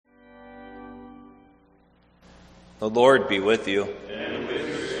The Lord be with you. And with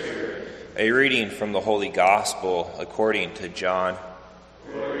your spirit. A reading from the Holy Gospel according to John.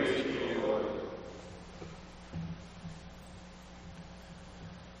 Glory to you, Lord.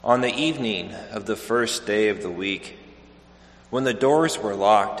 On the evening of the first day of the week, when the doors were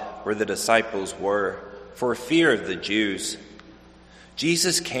locked where the disciples were for fear of the Jews,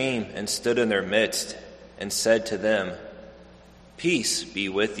 Jesus came and stood in their midst and said to them, "Peace be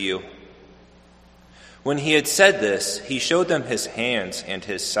with you." When he had said this, he showed them his hands and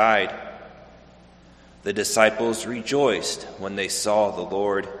his side. The disciples rejoiced when they saw the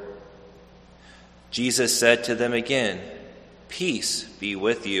Lord. Jesus said to them again, "Peace be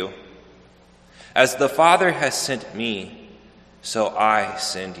with you. As the Father has sent me, so I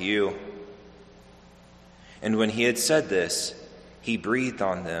send you." And when he had said this, he breathed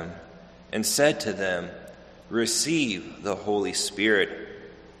on them and said to them, "Receive the Holy Spirit.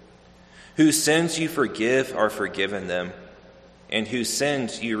 Whose sins you forgive are forgiven them, and whose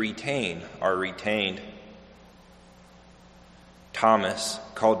sins you retain are retained." Thomas,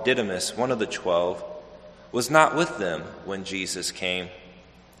 called Didymus, one of the 12, was not with them when Jesus came.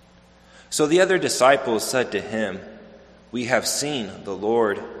 So the other disciples said to him, "We have seen the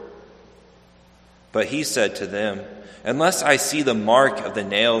Lord." But he said to them, "Unless I see the mark of the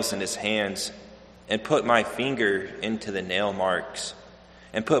nails in his hands, and put my finger into the nail marks,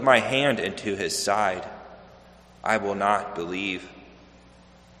 and put my hand into his side, I will not believe."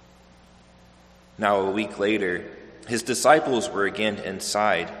 Now a week later, his disciples were again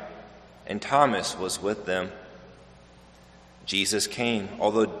inside, and Thomas was with them. Jesus came,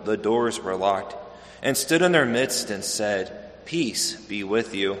 although the doors were locked, and stood in their midst and said, "Peace be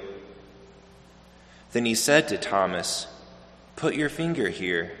with you." Then he said to Thomas, "Put your finger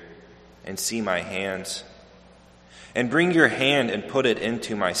here and see my hands. And bring your hand and put it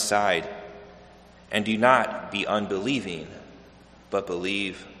into my side. And do not be unbelieving, but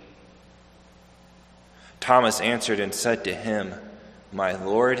believe." Thomas answered and said to him, "My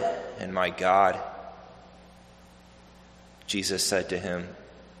Lord and my God." Jesus said to him,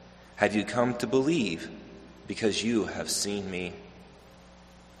 "Have you come to believe because you have seen me?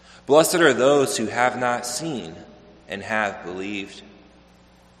 Blessed are those who have not seen and have believed."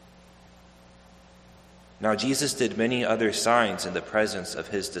 Now Jesus did many other signs in the presence of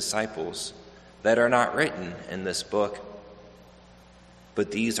his disciples that are not written in this book. But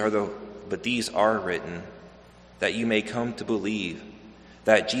these are written that you may come to believe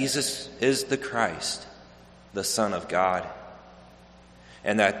that Jesus is the Christ, the Son of God,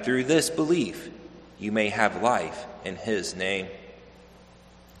 and that through this belief you may have life in his name.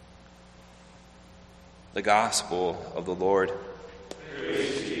 The Gospel of the Lord.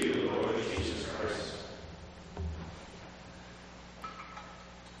 Praise to you, Lord Jesus Christ.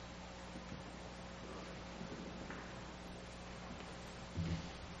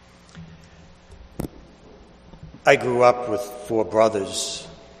 I grew up with 4 brothers,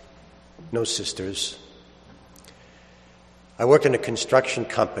 no sisters. I worked in a construction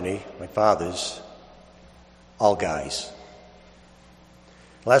company, my father's, all guys.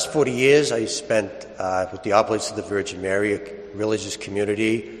 The last 40 years I spent with the Oblates of the Virgin Mary, a religious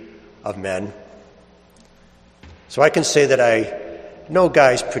community of men. So I can say that I know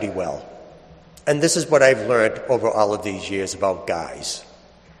guys pretty well. And this is what I've learned over all of these years about guys.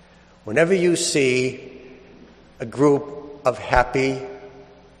 Whenever you see a group of happy,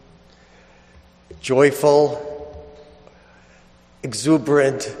 joyful,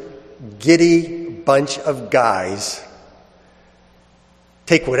 exuberant, giddy bunch of guys,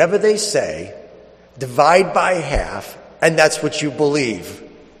 take whatever they say, divide by half, and that's what you believe.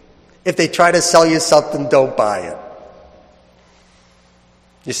 If they try to sell you something, don't buy it.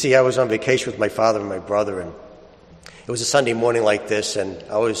 You see, I was on vacation with my father and my brother, and it was a Sunday morning like this, and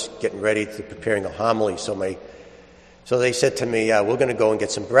I was getting ready to preparing a homily, so they said to me, "We're going to go and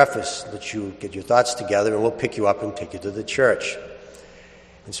get some breakfast. Let you get your thoughts together, and we'll pick you up and take you to the church."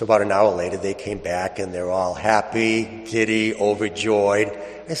 And so about an hour later, they came back, and they're all happy, giddy, overjoyed.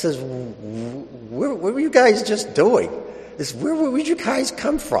 I says, what were you guys just doing? Where did you guys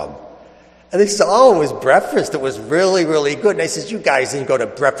come from? And they said, "Oh, it was breakfast. It was really, really good." And I says, "You guys didn't go to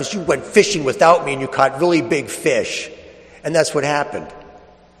breakfast. You went fishing without me, and you caught really big fish." And that's what happened.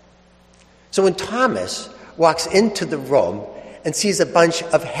 So when Thomas walks into the room and sees a bunch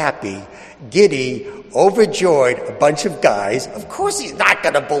of happy, giddy, overjoyed, a bunch of guys, of course he's not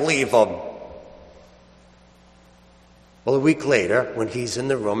going to believe them. Well, a week later, when he's in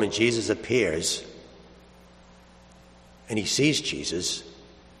the room and Jesus appears, and he sees Jesus,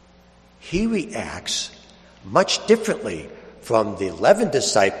 he reacts much differently from the 11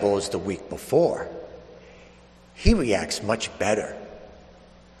 disciples the week before. he reacts much better.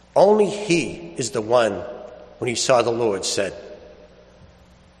 Only he is the one, when he saw the Lord, said,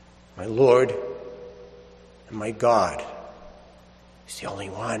 "My Lord and my God." He's the only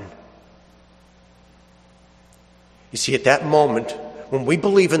one. You see, at that moment, when we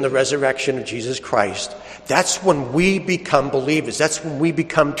believe in the resurrection of Jesus Christ, that's when we become believers. That's when we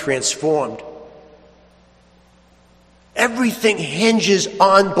become transformed. Everything hinges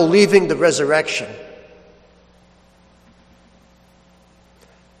on believing the resurrection.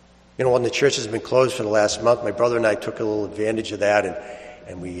 You know, when the church has been closed for the last month, my brother and I took a little advantage of that,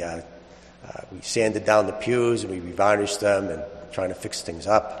 and we sanded down the pews and we revarnished them and trying to fix things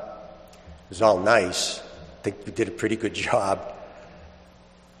up. It was all nice. I think we did a pretty good job.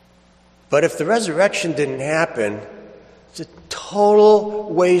 But if the resurrection didn't happen, it's a total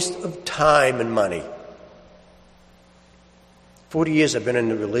waste of time and money. 40 years I've been in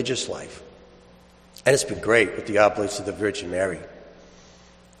the religious life, and it's been great with the Oblates of the Virgin Mary.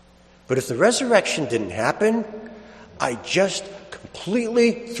 But if the resurrection didn't happen, I just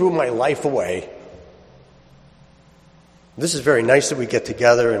completely threw my life away. This is very nice that we get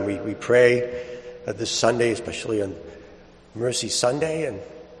together and we pray this Sunday, especially on Mercy Sunday, and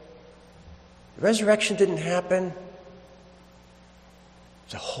the resurrection didn't happen.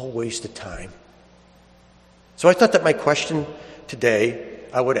 It's a whole waste of time. So I thought that my question today,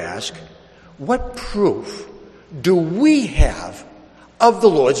 I would ask, what proof do we have of the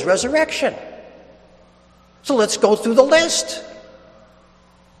Lord's resurrection? So let's go through the list.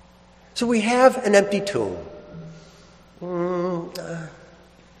 So we have an empty tomb. And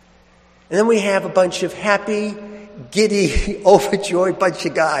then we have a bunch of happy, giddy, overjoyed bunch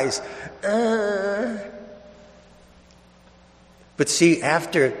of guys. But see,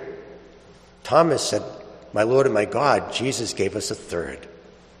 after Thomas said, "My Lord and my God," Jesus gave us a third.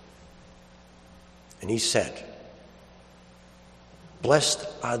 And he said, "Blessed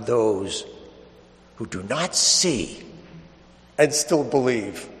are those who do not see and still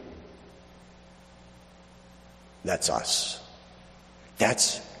believe." That's us.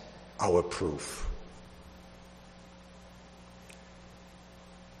 That's our proof.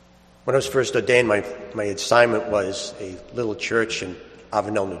 When I was first ordained, my assignment was a little church in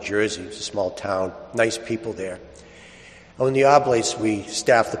Avenel, New Jersey. It's a small town, nice people there. And when the Oblates, we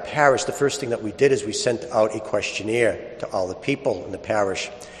staffed the parish, the first thing that we did is we sent out a questionnaire to all the people in the parish,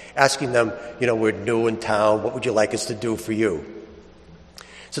 asking them, we're new in town, what would you like us to do for you?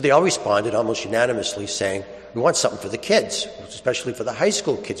 So they all responded almost unanimously saying, we want something for the kids, especially for the high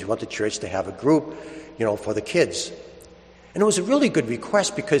school kids. We want the church to have a group, for the kids. And it was a really good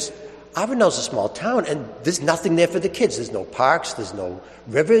request because Avenel's a small town and there's nothing there for the kids. There's no parks, there's no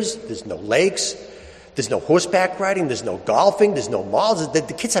rivers, there's no lakes, there's no horseback riding, there's no golfing, there's no malls. The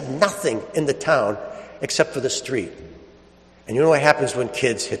kids have nothing in the town except for the street. And you know what happens when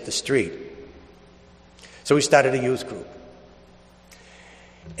kids hit the street? So we started a youth group.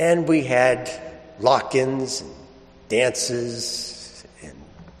 And we had lock-ins and dances and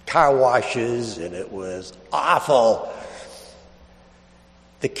car washes, and it was awful.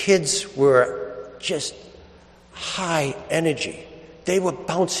 The kids were just high energy. They were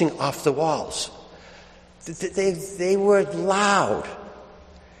bouncing off the walls. They were loud.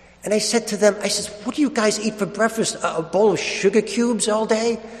 And I said to them, what do you guys eat for breakfast? A bowl of sugar cubes all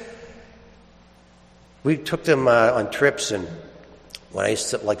day? We took them on trips, and when I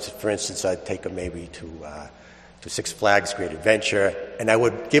used to, for instance, I'd take them maybe to Six Flags Great Adventure, and I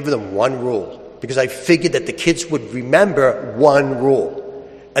would give them one rule, because I figured that the kids would remember one rule.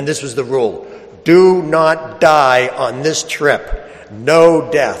 And this was the rule: do not die on this trip.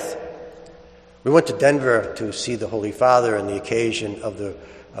 No death. We went to Denver to see the Holy Father on the occasion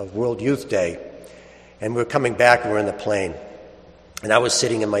of World Youth Day, and we were coming back and we're in the plane. And I was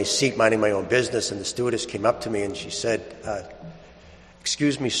sitting in my seat minding my own business, and the stewardess came up to me and she said,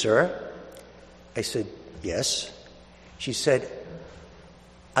 "Excuse me, sir." I said, "Yes." She said,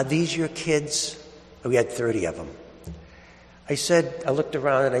 "Are these your kids?" We had 30 of them. I looked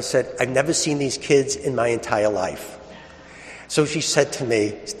around and I said, "I've never seen these kids in my entire life." So she said to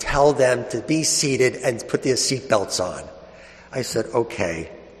me, "Tell them to be seated and put their seatbelts on." I said, "Okay."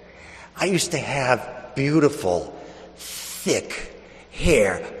 I used to have beautiful, thick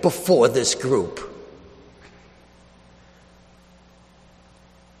hair before this group.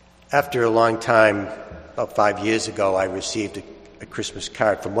 After a long time, about 5 years ago, I received a Christmas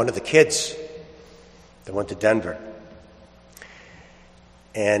card from one of the kids that went to Denver.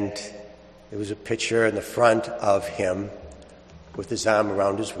 And there was a picture in the front of him with his arm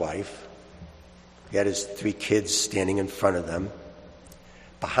around his wife. He had his 3 kids standing in front of them.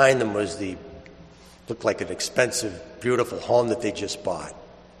 Behind them was the Looked like an expensive, beautiful home that they just bought.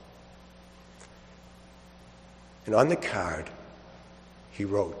 And on the card, he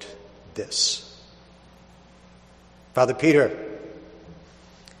wrote this: Father Peter,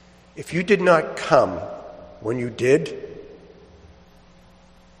 if you did not come when you did,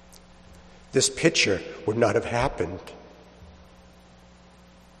 this picture would not have happened.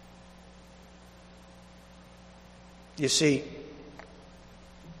 You see,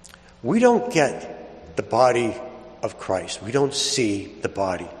 we don't get the body of Christ. We don't see the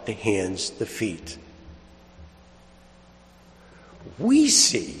body, the hands, the feet. We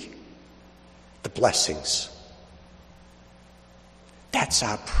see the blessings. That's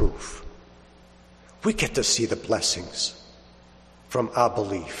our proof. We get to see the blessings from our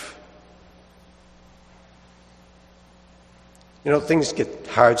belief. You know, things get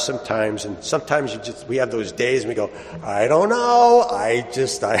hard sometimes, and sometimes we have those days and we go, I don't know, I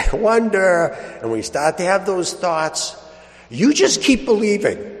wonder, and we start to have those thoughts. You just keep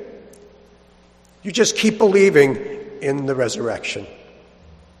believing. You just keep believing in the resurrection.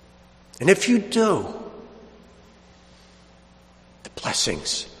 And if you do, the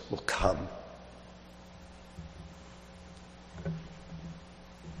blessings will come.